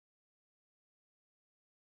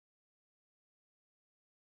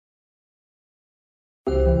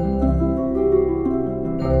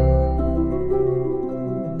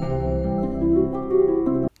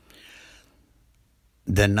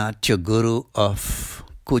The Natya Guru of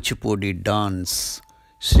Kuchipudi dance,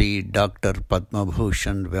 Sri Dr. Padma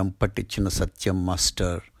Bhushan Vempati Chinna Satyam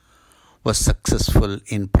Master, was successful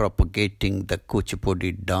in propagating the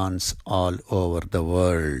Kuchipudi dance all over the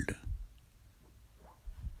world.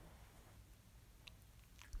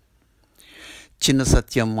 Chinna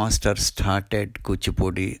Satyam Master started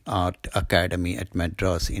Kuchipudi Art Academy at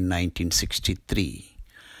Madras in 1963.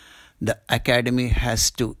 The academy has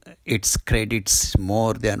to its credits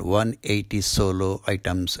more than 180 solo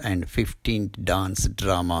items and 15 dance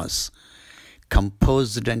dramas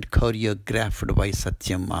composed and choreographed by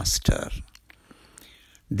Satyam Master.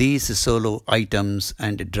 These solo items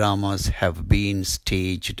and dramas have been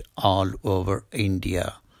staged all over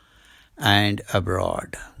India and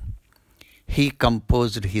abroad. He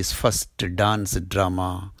composed his first dance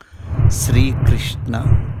drama, Sri Krishna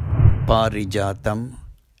Parijatam,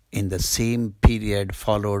 in the same period,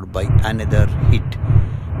 followed by another hit,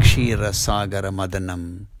 Kshira Sagara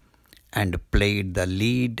Madanam, and played the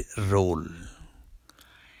lead role.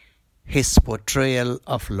 His portrayal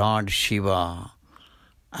of Lord Shiva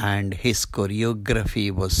and his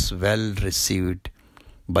choreography was well received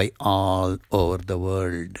by all over the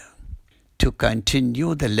world. To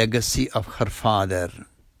continue the legacy of her father,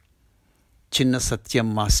 Chinna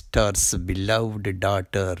Satyam Master's beloved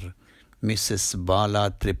daughter, Mrs.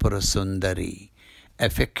 Bala Tripura Sundari,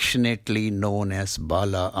 affectionately known as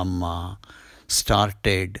Bala Amma,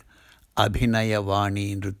 started Abhinaya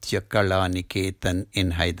Vani Nritya Kala Niketan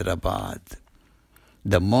in Hyderabad.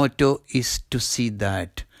 The motto is to see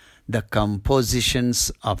that the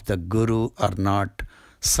compositions of the Guru are not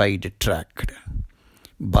sidetracked.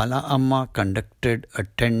 Bala Amma conducted a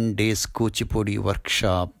 10 days Kuchipudi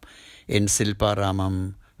workshop in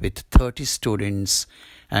Shilparamam with 30 students,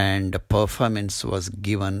 and a performance was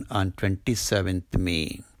given on 27th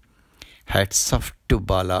May. Hats off to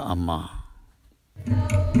Bala Amma.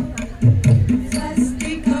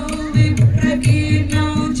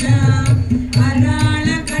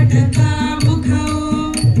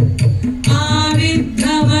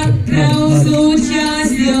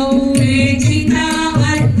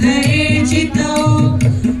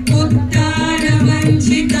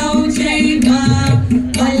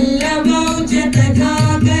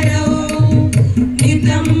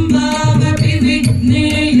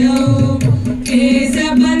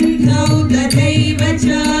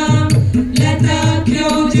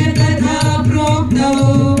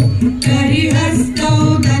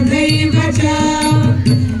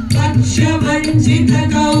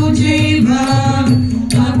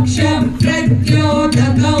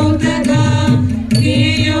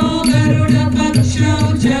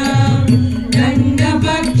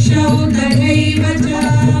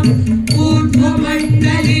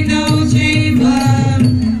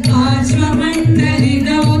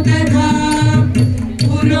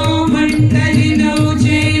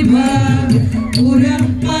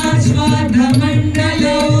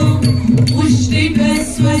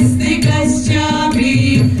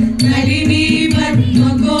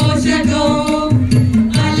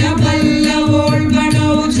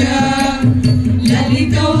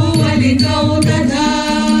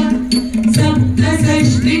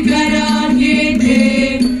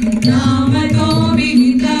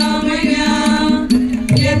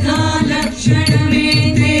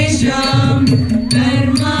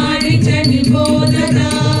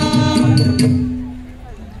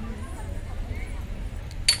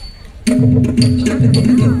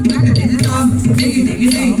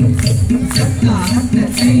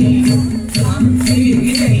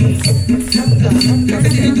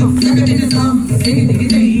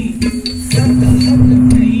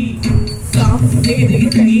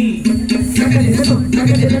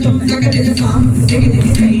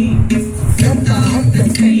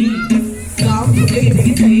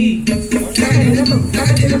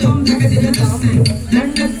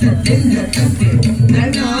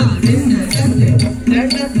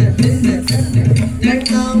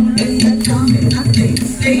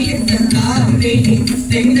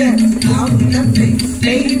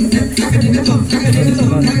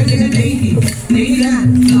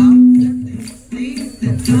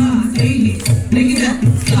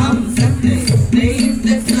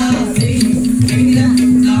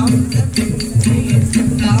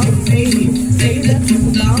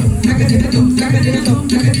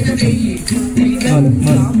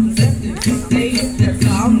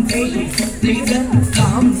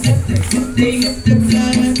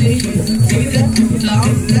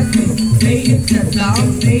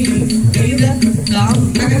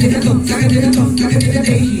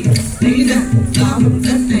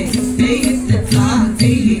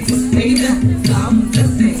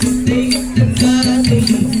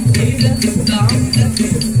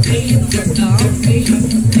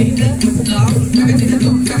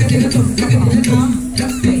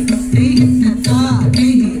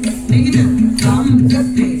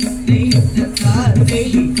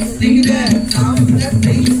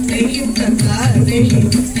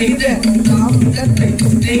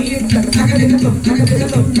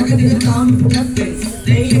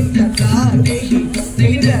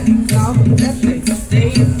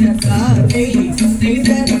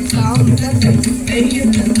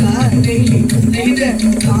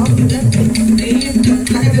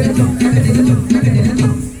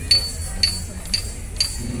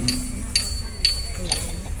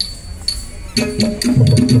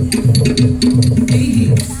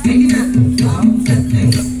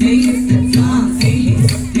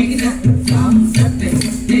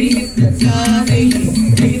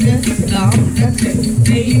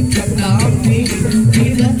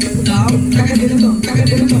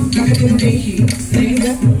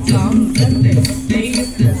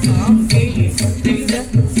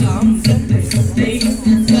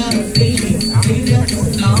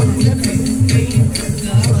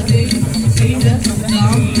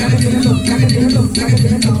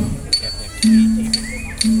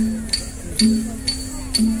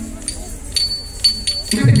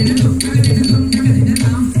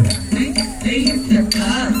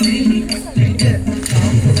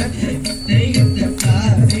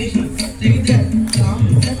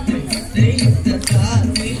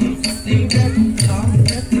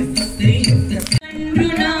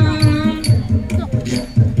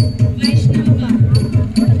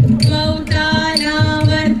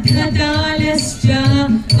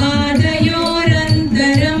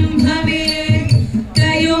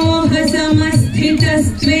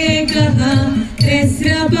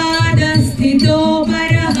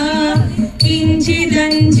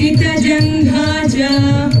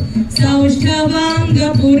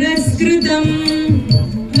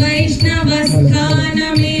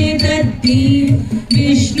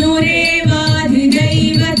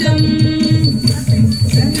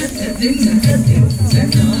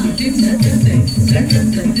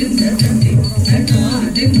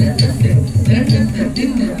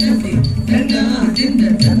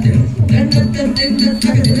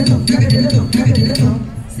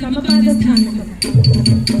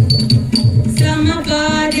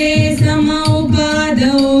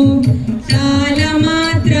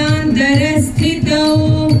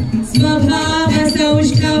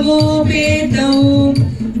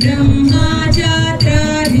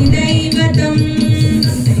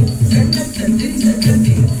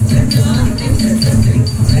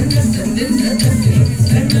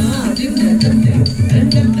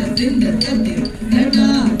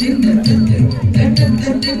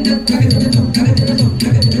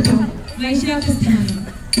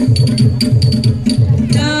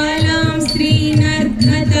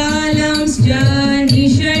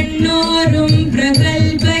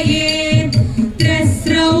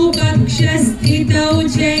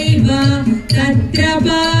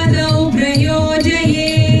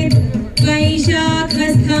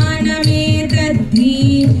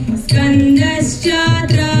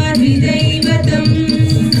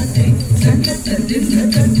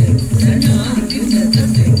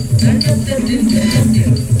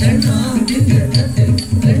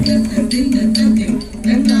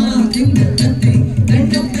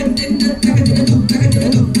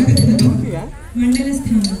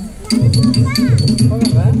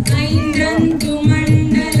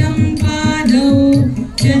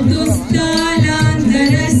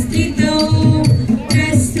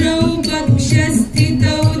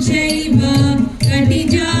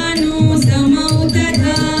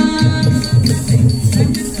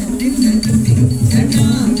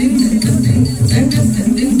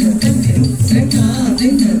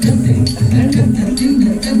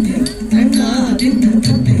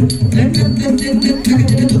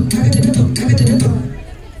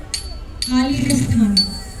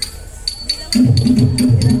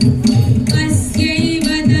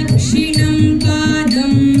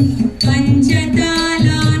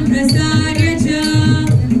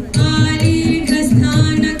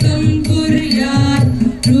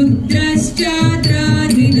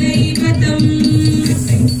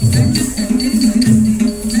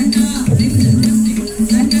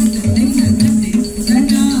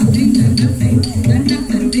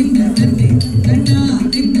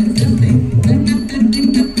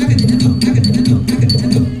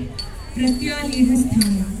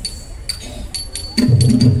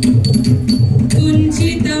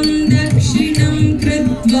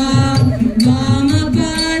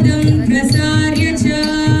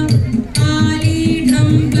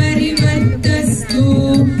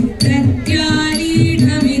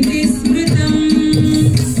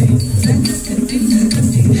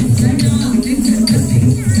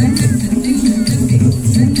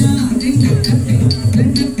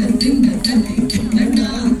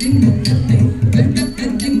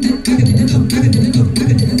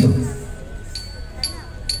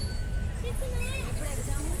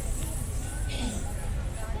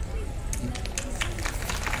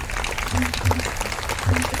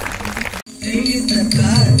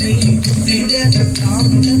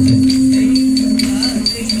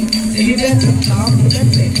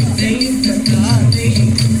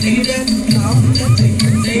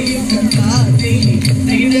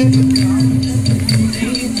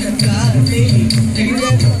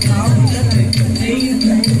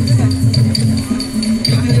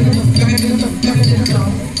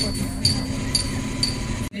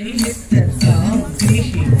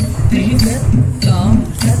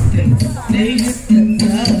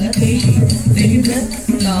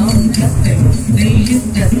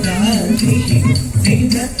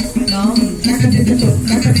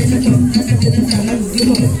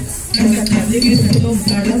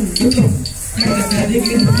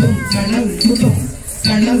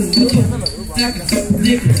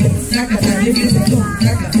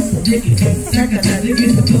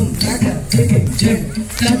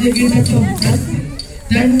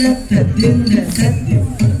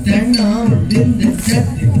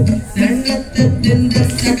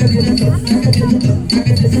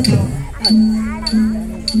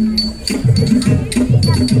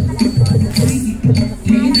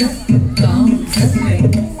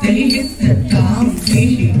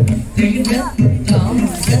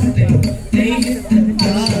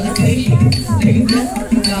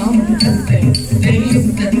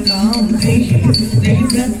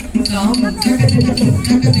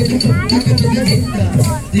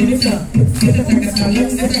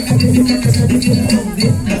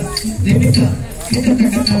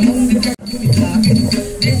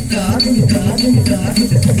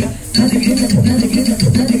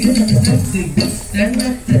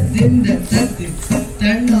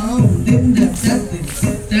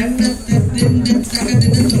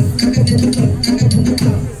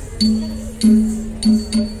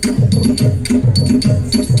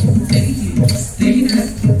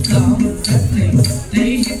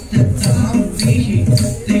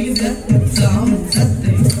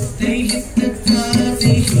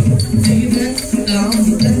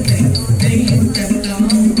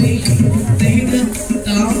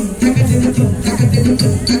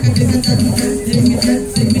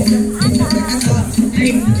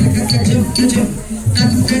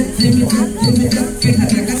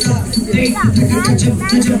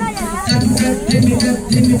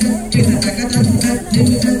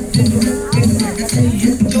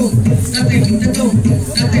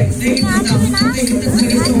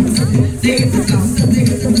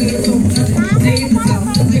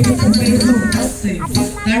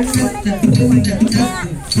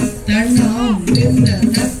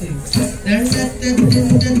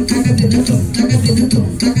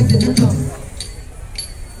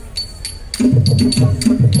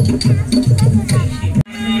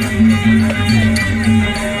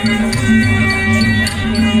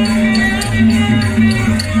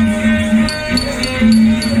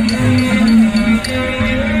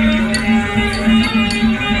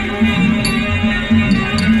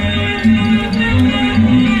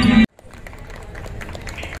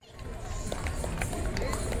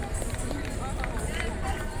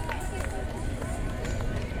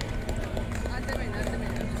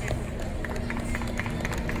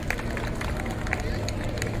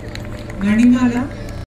 Manimala